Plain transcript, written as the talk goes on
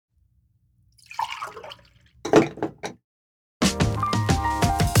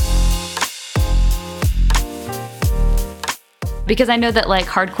because I know that like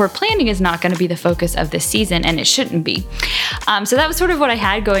hardcore planning is not going to be the focus of this season, and it shouldn't be. So that was sort of what I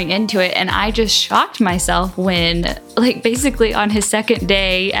had going into it. And I just shocked myself when, like, basically on his second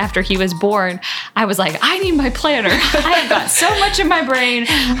day after he was born, I was like, I need my planner. I have got so much in my brain.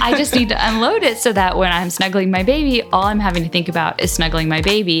 I just need to unload it so that when I'm snuggling my baby, all I'm having to think about is snuggling my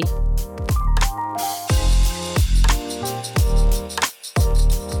baby.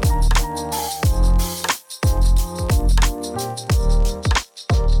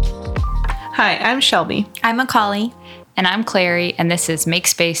 Hi, I'm Shelby. I'm Macaulay. And I'm Clary, and this is Make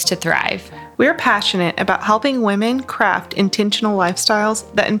Space to Thrive. We're passionate about helping women craft intentional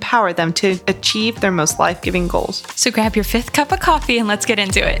lifestyles that empower them to achieve their most life-giving goals. So grab your 5th cup of coffee and let's get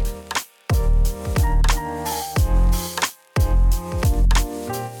into it.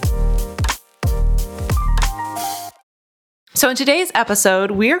 So in today's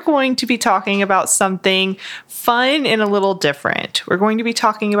episode, we're going to be talking about something fun and a little different. We're going to be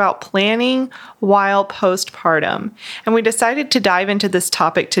talking about planning while postpartum. And we decided to dive into this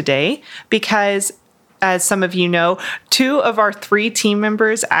topic today because, as some of you know, 2 of our 3 team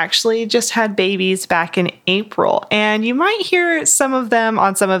members actually just had babies back in April. And you might hear some of them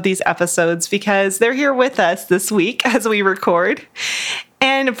on some of these episodes because they're here with us this week as we record.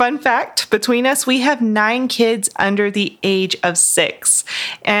 And fun fact, between us, we have 9 kids under the age of 6.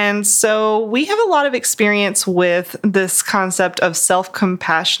 And so we have a lot of experience with this concept of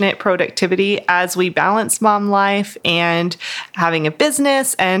self-compassionate productivity as we balance mom life and having a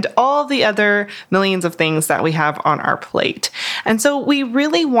business and all the other millions of things that we have on our plate. And so we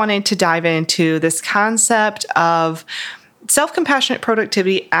really wanted to dive into this concept of self-compassionate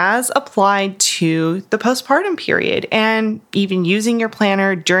productivity as applied to the postpartum period and even using your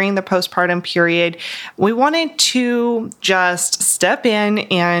planner during the postpartum period. We wanted to just step in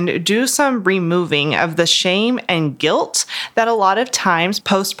and do some removing of the shame and guilt that a lot of times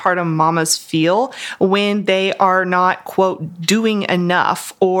postpartum mamas feel when they are not, quote, doing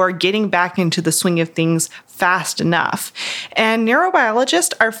enough or getting back into the swing of things fast enough. And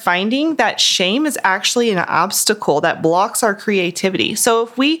neurobiologists are finding that shame is actually an obstacle that blocks our creativity. So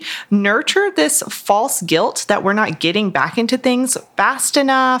if we nurture this false guilt that we're not getting back into things fast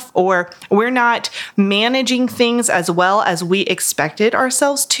enough, or we're not managing things as well as we expected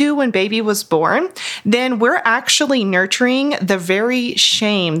ourselves to when baby was born, then we're actually nurturing the very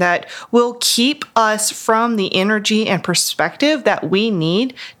shame that will keep us from the energy and perspective that we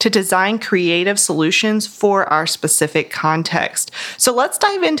need to design creative solutions for our specific context. So let's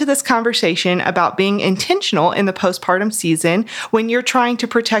dive into this conversation about being intentional in the postpartum season when you're trying to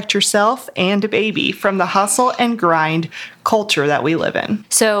protect yourself and a baby from the hustle and grind culture that we live in.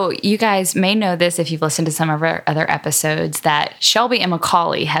 So you guys may know this if you've listened to some of our other episodes, that Shelby and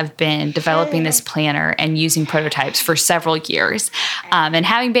Macaulay have been developing this planner and using prototypes for several years and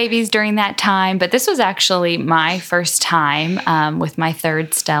having babies during that time. But this was actually my first time with my 3rd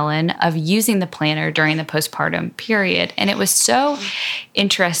Stellan of using the planner during the postpartum period. And it was so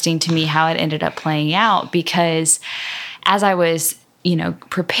interesting to me how it ended up playing out, because as I was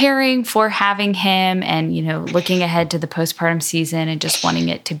preparing for having him and, looking ahead to the postpartum season and just wanting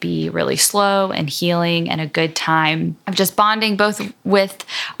it to be really slow and healing and a good time of just bonding both with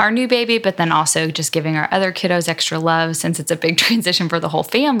our new baby, but then also just giving our other kiddos extra love since it's a big transition for the whole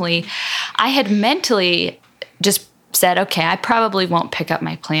family, I had mentally just said, okay, I probably won't pick up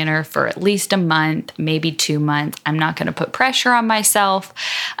my planner for at least a month, maybe 2 months. I'm not going to put pressure on myself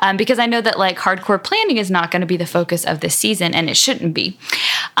because I know that like hardcore planning is not going to be the focus of this season, and it shouldn't be.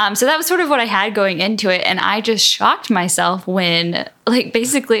 So that was sort of what I had going into it. And I just shocked myself when, like,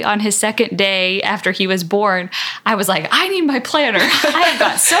 basically on his second day after he was born, I was like, I need my planner. I have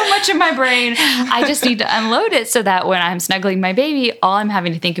got so much in my brain. I just need to unload it so that when I'm snuggling my baby, all I'm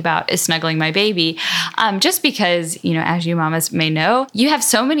having to think about is snuggling my baby. Just because, as you mamas may know, you have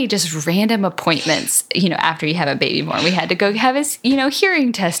so many just random appointments, after you have a baby born. We had to go have his,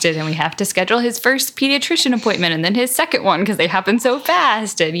 hearing tested, and we have to schedule his first pediatrician appointment and then his second one because they happen so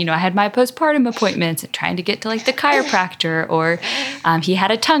fast. And, I had my postpartum appointments and trying to get to like the chiropractor, or he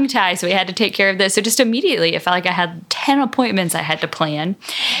had a tongue tie, so we had to take care of this. So just immediately, it felt like I had 10 appointments I had to plan.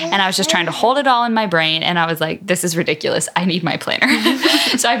 And I was just trying to hold it all in my brain. And I was like, this is ridiculous. I need my planner.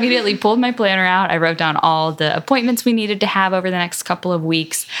 So I immediately pulled my planner out. I wrote down all the appointments we needed to have over the next couple of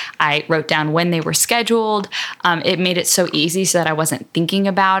weeks. I wrote down when they were scheduled. It made it so easy so that I wasn't thinking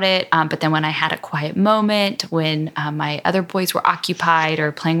about it. But then when I had a quiet moment, when my other boys were occupied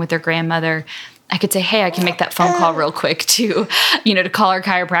or playing with their grandmother, I could say, hey, I can make that phone call real quick to call our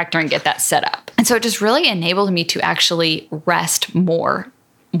chiropractor and get that set up. And so it just really enabled me to actually rest more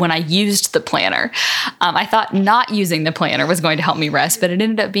when I used the planner. I thought not using the planner was going to help me rest, but it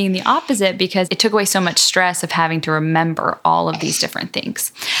ended up being the opposite because it took away so much stress of having to remember all of these different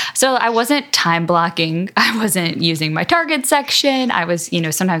things. So I wasn't time blocking. I wasn't using my target section. I was,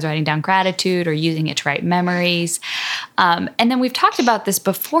 sometimes writing down gratitude or using it to write memories. And then we've talked about this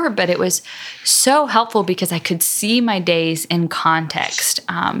before, but it was so helpful because I could see my days in context.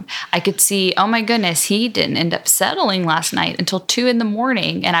 I could see, oh my goodness, he didn't end up settling last night until 2 a.m.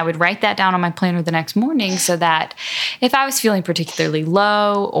 And I would write that down on my planner the next morning so that if I was feeling particularly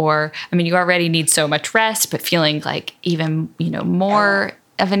low or, you already need so much rest, but feeling like even, more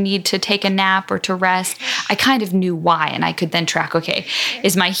of a need to take a nap or to rest, I kind of knew why. And I could then track, okay,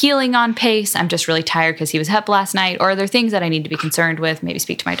 is my healing on pace? I'm just really tired because he was up last night. Or are there things that I need to be concerned with? Maybe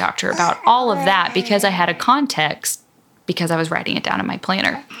speak to my doctor about all of that because I had a context because I was writing it down in my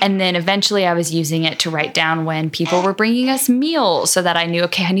planner. And then eventually I was using it to write down when people were bringing us meals so that I knew,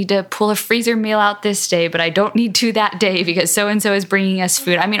 okay, I need to pull a freezer meal out this day, but I don't need to that day because so-and-so is bringing us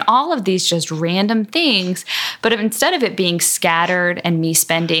food. All of these just random things, but instead of it being scattered and me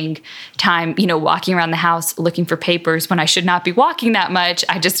spending time, walking around the house looking for papers when I should not be walking that much,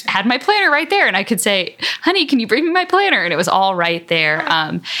 I just had my planner right there and I could say, honey, can you bring me my planner? And it was all right there.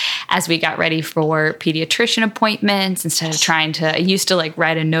 As we got ready for pediatrician appointments, instead of I used to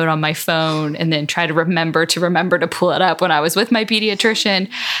write a note on my phone and then try to remember to pull it up when I was with my pediatrician.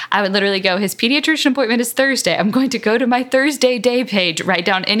 I would literally go, his pediatrician appointment is Thursday. I'm going to go to my Thursday day page, write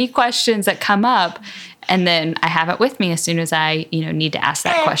down any questions that come up, and then I have it with me as soon as I, need to ask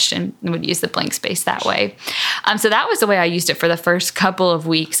that question, and would use the blank space that way. So that was the way I used it for the first couple of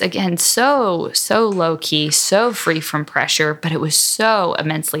weeks. Again, so low key, so free from pressure, but it was so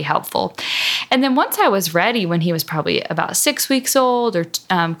immensely helpful. And then once I was ready, when he was probably about 6 weeks old or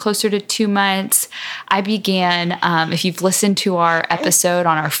closer to 2 months, I began, if you've listened to our episode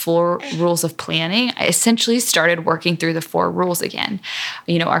on our 4 rules of planning, I essentially started working through the 4 rules again.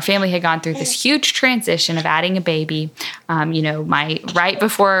 Our family had gone through this huge transition of adding a baby. Right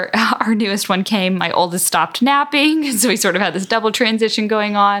before our newest one came, my oldest stopped napping. So we sort of had this double transition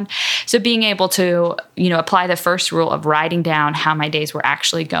going on. So being able to, apply the first rule of writing down how my days were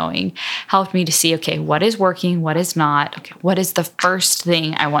actually going helped me to see, okay, what is working, what is not, okay, what is the first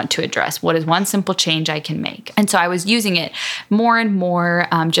thing I want to address? What is one simple change I can make? And so I was using it more and more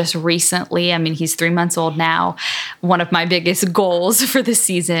just recently. He's 3 months old now. One of my biggest goals for this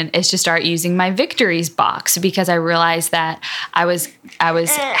season is to start using my victories box because I realized that I was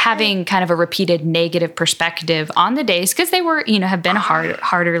having kind of a repeated negative perspective on the days because they were, have been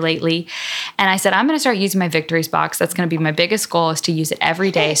harder lately. And I said, I'm going to start using my victories box. That's going to be my biggest goal, is to use it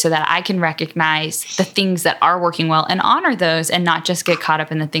every day so that I can recognize the things that are working well and honor those and not just get caught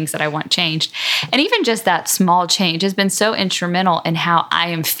up in the things that I want changed. And even just that small change has been so instrumental in how I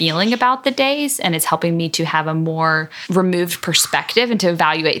am feeling about the days, and it's helping me to have a more removed perspective and to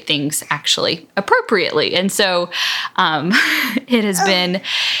evaluate things actually appropriately. And so it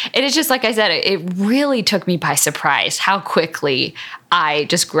is just, like I said, it really took me by surprise how quickly I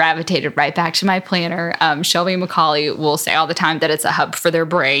just gravitated right back to my planner. Shelby and Macaulay will say all the time that it's a hub for their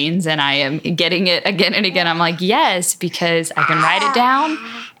brains, and I am getting it again and again. I'm like, yes, because I can write it down,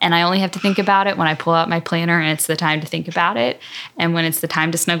 and I only have to think about it when I pull out my planner, and it's the time to think about it. And when it's the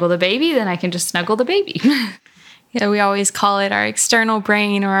time to snuggle the baby, then I can just snuggle the baby. Yeah, we always call it our external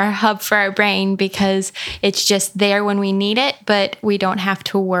brain or our hub for our brain because it's just there when we need it, but we don't have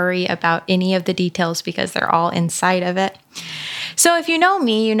to worry about any of the details because they're all inside of it. So if you know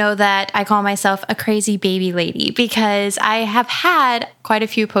me, you know that I call myself a crazy baby lady because I have had quite a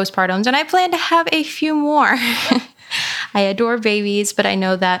few postpartums and I plan to have a few more. I adore babies, but I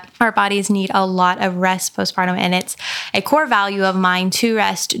know that our bodies need a lot of rest postpartum, and it's a core value of mine to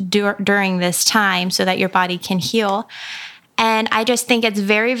rest during this time so that your body can heal. And I just think it's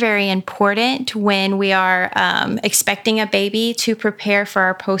very, very important when we are expecting a baby to prepare for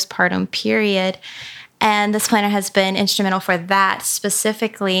our postpartum period. And this planner has been instrumental for that,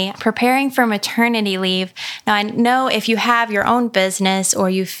 specifically preparing for maternity leave. Now, I know if you have your own business or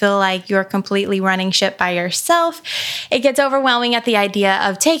you feel like you're completely running shit by yourself, it gets overwhelming at the idea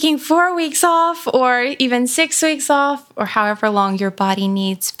of taking 4 weeks off or even 6 weeks off or however long your body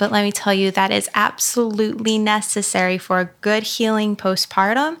needs. But let me tell you, that is absolutely necessary for a good healing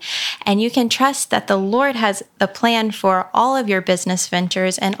postpartum. And you can trust that the Lord has a plan for all of your business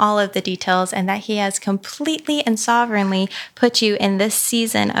ventures and all of the details, and that He has completely and sovereignly put you in this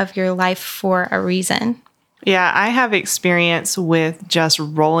season of your life for a reason. Yeah, I have experience with just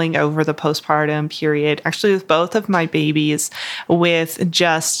rolling over the postpartum period, actually with both of my babies, with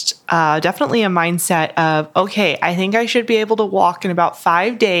just definitely a mindset of, okay, I think I should be able to walk in about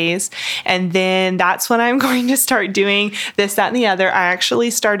 5 days. And then that's when I'm going to start doing this, that, and the other. I actually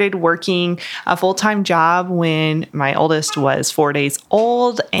started working a full-time job when my oldest was 4 days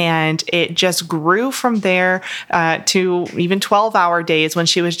old, and it just grew from there to even 12-hour days when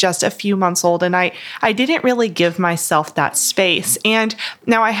she was just a few months old. And I didn't really give myself that space. And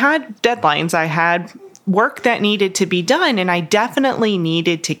now I had deadlines. I had work that needed to be done. And I definitely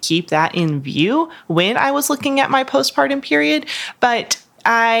needed to keep that in view when I was looking at my postpartum period. But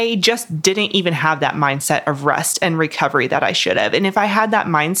I just didn't even have that mindset of rest and recovery that I should have. And if I had that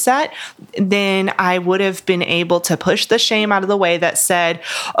mindset, then I would have been able to push the shame out of the way that said,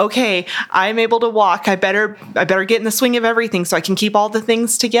 okay, I'm able to walk. I better get in the swing of everything so I can keep all the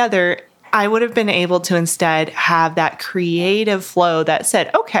things together. I would have been able to instead have that creative flow that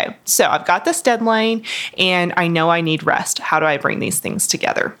said, okay, so I've got this deadline and I know I need rest. How do I bring these things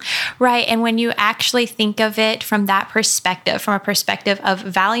together? Right. And when you actually think of it from that perspective, from a perspective of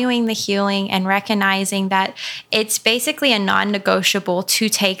valuing the healing and recognizing that it's basically a non-negotiable to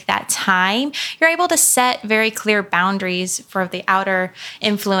take that time, you're able to set very clear boundaries for the outer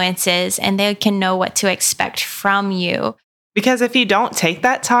influences, and they can know what to expect from you. Because if you don't take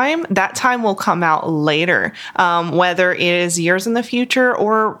that time will come out later, whether it is years in the future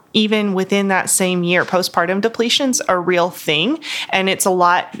or even within that same year. Postpartum depletion's a real thing, and it's a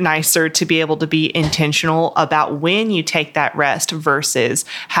lot nicer to be able to be intentional about when you take that rest versus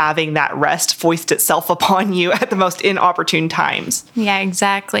having that rest foist itself upon you at the most inopportune times. Yeah,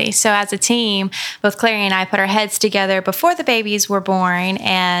 exactly. So as a team, both Clary and I put our heads together before the babies were born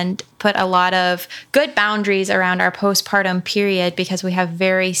and put a lot of good boundaries around our postpartum period because we have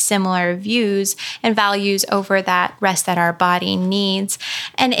very similar views and values over that rest that our body needs.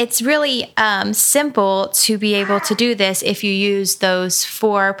 And it's really simple to be able to do this if you use those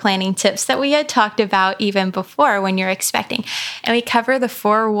 4 planning tips that we had talked about even before when you're expecting. And we cover the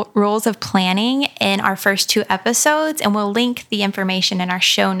 4 rules of planning in our first 2 episodes, and we'll link the information in our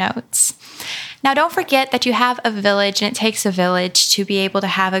show notes. Now, don't forget that you have a village, and it takes a village to be able to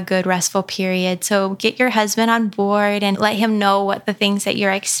have a good restful period. So get your husband on board and let him know what the things that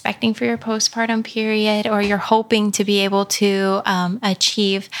you're expecting for your postpartum period or you're hoping to be able to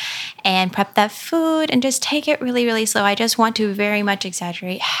achieve, and prep that food and just take it really, really slow. I just want to very much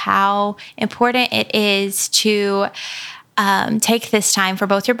exaggerate how important it is to take this time for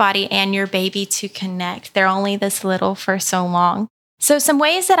both your body and your baby to connect. They're only this little for so long. So some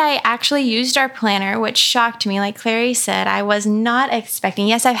ways that I actually used our planner, which shocked me, like Clary said, I was not expecting.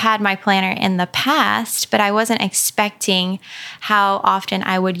 Yes, I've had my planner in the past, but I wasn't expecting how often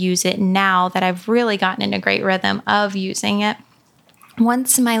I would use it now that I've really gotten in a great rhythm of using it.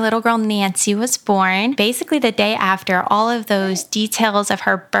 Once my little girl Nancy was born, basically the day after, all of those details of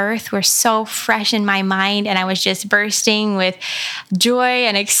her birth were so fresh in my mind, and I was just bursting with joy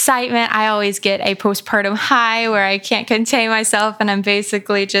and excitement. I always get a postpartum high where I can't contain myself, and I'm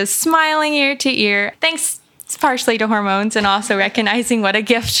basically just smiling ear to ear. Thanks partially to hormones and also recognizing what a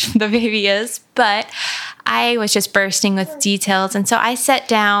gift the baby is, but I was just bursting with details. And so I sat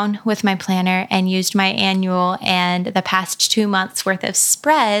down with my planner and used my annual and the past 2 months worth of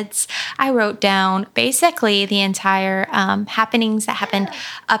spreads. I wrote down basically the entire happenings that happened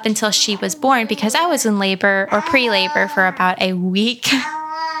up until she was born, because I was in labor or pre-labor for about a week.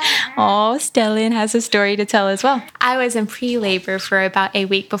 Oh, Stellan has a story to tell as well. I was in pre-labor for about a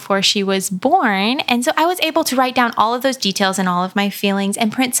week before she was born. And so I was able to write down all of those details and all of my feelings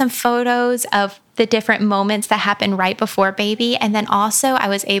and print some photos of the different moments that happened right before baby. And then also I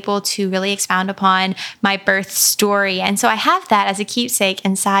was able to really expound upon my birth story. And so I have that as a keepsake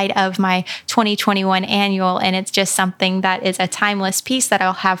inside of my 2021 annual. And it's just something that is a timeless piece that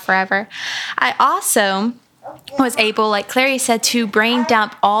I'll have forever. I also was able, like Clary said, to brain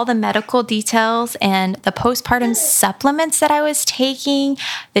dump all the medical details and the postpartum supplements that I was taking,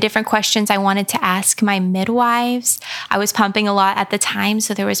 the different questions I wanted to ask my midwives. I was pumping a lot at the time,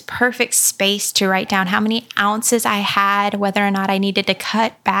 so there was perfect space to write down how many ounces I had, whether or not I needed to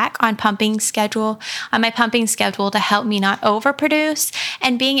cut back on my pumping schedule to help me not overproduce,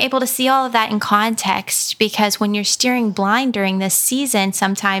 and being able to see all of that in context, because when you're steering blind during this season,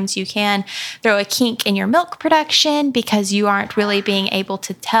 sometimes you can throw a kink in your milk production because you aren't really being able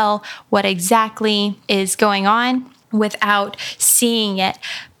to tell what exactly is going on without seeing it.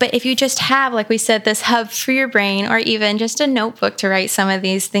 But if you just have, like we said, this hub for your brain, or even just a notebook to write some of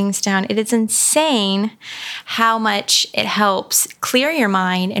these things down, it is insane how much it helps clear your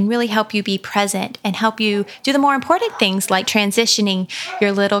mind and really help you be present and help you do the more important things like transitioning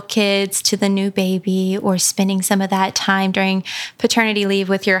your little kids to the new baby, or spending some of that time during paternity leave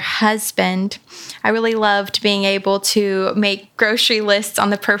with your husband. I really loved being able to make grocery lists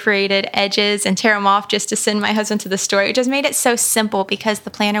on the perforated edges and tear them off just to send my husband to the store. It just made it so simple because the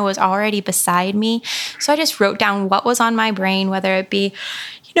planner was already beside me. So I just wrote down what was on my brain, whether it be,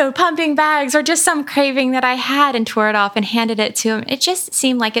 pumping bags or just some craving that I had, and tore it off and handed it to him. It just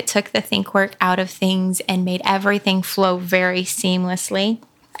seemed like it took the think work out of things and made everything flow very seamlessly.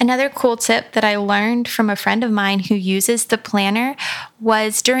 Another cool tip that I learned from a friend of mine who uses the planner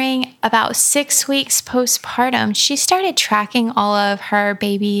was during about 6 weeks postpartum, she started tracking all of her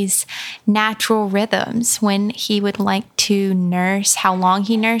baby's natural rhythms, when he would like to nurse, how long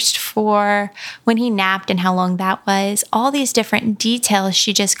he nursed for, when he napped and how long that was. All these different details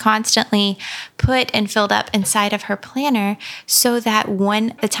she just constantly put and filled up inside of her planner, so that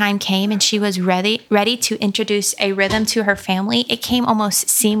when the time came and she was ready to introduce a rhythm to her family, it came almost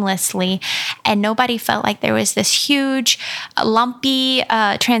seamlessly, and nobody felt like there was this huge, lumpy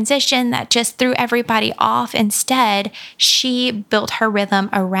transition that just threw everybody off. Instead, she built her rhythm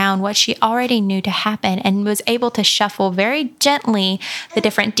around what she already knew to happen and was able to shuffle very gently the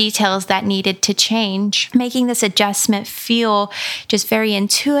different details that needed to change, making this adjustment feel just very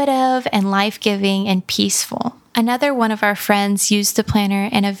intuitive and life-giving and peaceful. Another one of our friends used the planner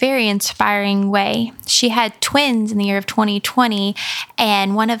in a very inspiring way. She had twins in the year of 2020,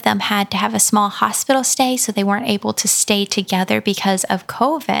 and one of them had to have a small hospital stay, so they weren't able to stay together because of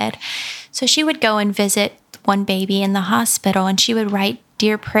COVID. So she would go and visit one baby in the hospital, and she would write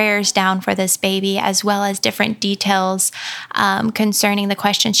dear prayers down for this baby, as well as different details concerning the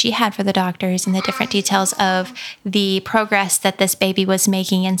questions she had for the doctors, and the different details of the progress that this baby was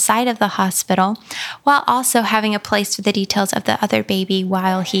making inside of the hospital, while also having a place for the details of the other baby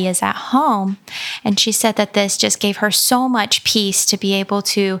while he is at home. And she said that this just gave her so much peace to be able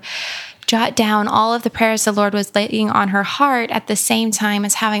to jot down all of the prayers the Lord was laying on her heart, at the same time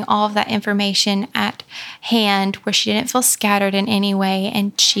as having all of that information at hand, where she didn't feel scattered in any way.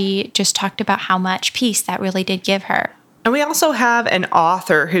 And she just talked about how much peace that really did give her. And we also have an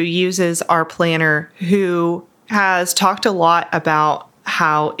author who uses our planner, who has talked a lot about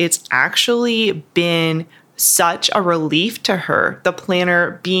how it's actually been such a relief to her, the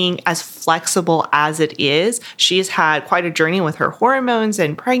planner being as flexible as it is. She's had quite a journey with her hormones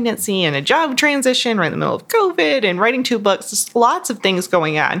and pregnancy and a job transition right in the middle of COVID and writing 2 books, just lots of things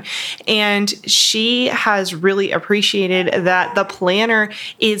going on. And she has really appreciated that the planner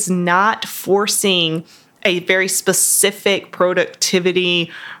is not forcing a very specific productivity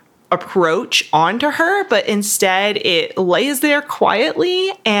approach onto her, but instead it lays there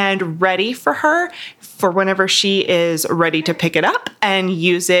quietly and ready for her for whenever she is ready to pick it up and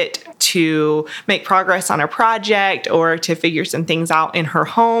use it to make progress on a project or to figure some things out in her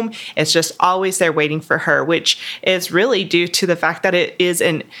home. It's just always there waiting for her, which is really due to the fact that it's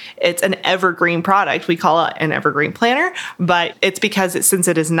an evergreen product. We call it an evergreen planner, but it's because since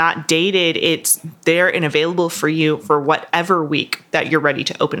it is not dated, it's there and available for you for whatever week that you're ready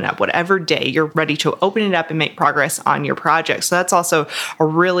to open it up, whatever day you're ready to open it up and make progress on your project. So that's also a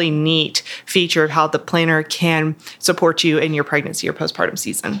really neat feature of how the planner can support you in your pregnancy or postpartum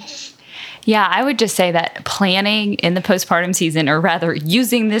season. Yeah, I would just say that planning in the postpartum season, or rather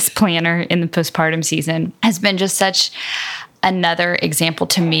using this planner in the postpartum season, has been just such another example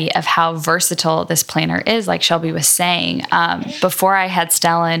to me of how versatile this planner is, like Shelby was saying. Before I had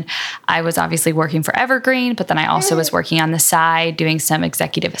Stellan, I was obviously working for Evergreen, but then I also was working on the side doing some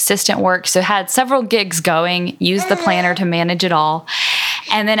executive assistant work. So had several gigs going, used the planner to manage it all.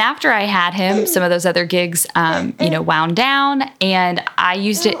 And then after I had him, some of those other gigs, wound down, and I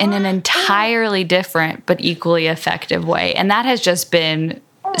used it in an entirely different but equally effective way. And that has just been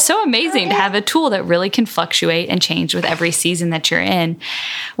so amazing to have a tool that really can fluctuate and change with every season that you're in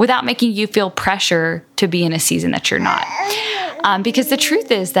without making you feel pressure to be in a season that you're not. Because the truth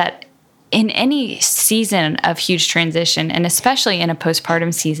is that in any season of huge transition, and especially in a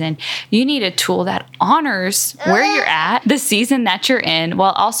postpartum season, you need a tool that honors where you're at, the season that you're in,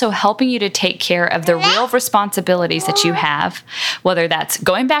 while also helping you to take care of the real responsibilities that you have, whether that's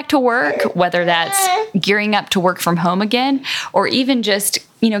going back to work, whether that's gearing up to work from home again, or even just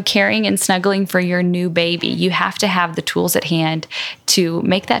caring and snuggling for your new baby, you have to have the tools at hand to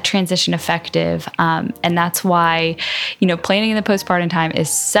make that transition effective. And that's why, planning in the postpartum time is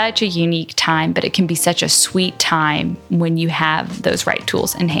such a unique time, but it can be such a sweet time when you have those right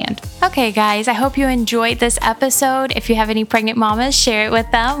tools in hand. Okay, guys, I hope you enjoyed this episode. If you have any pregnant mamas, share it with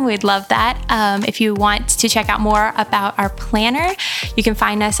them. We'd love that. If you want to check out more about our planner, you can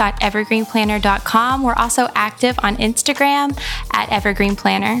find us at evergreenplanner.com. We're also active on Instagram at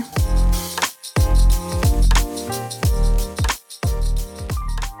evergreenplanner.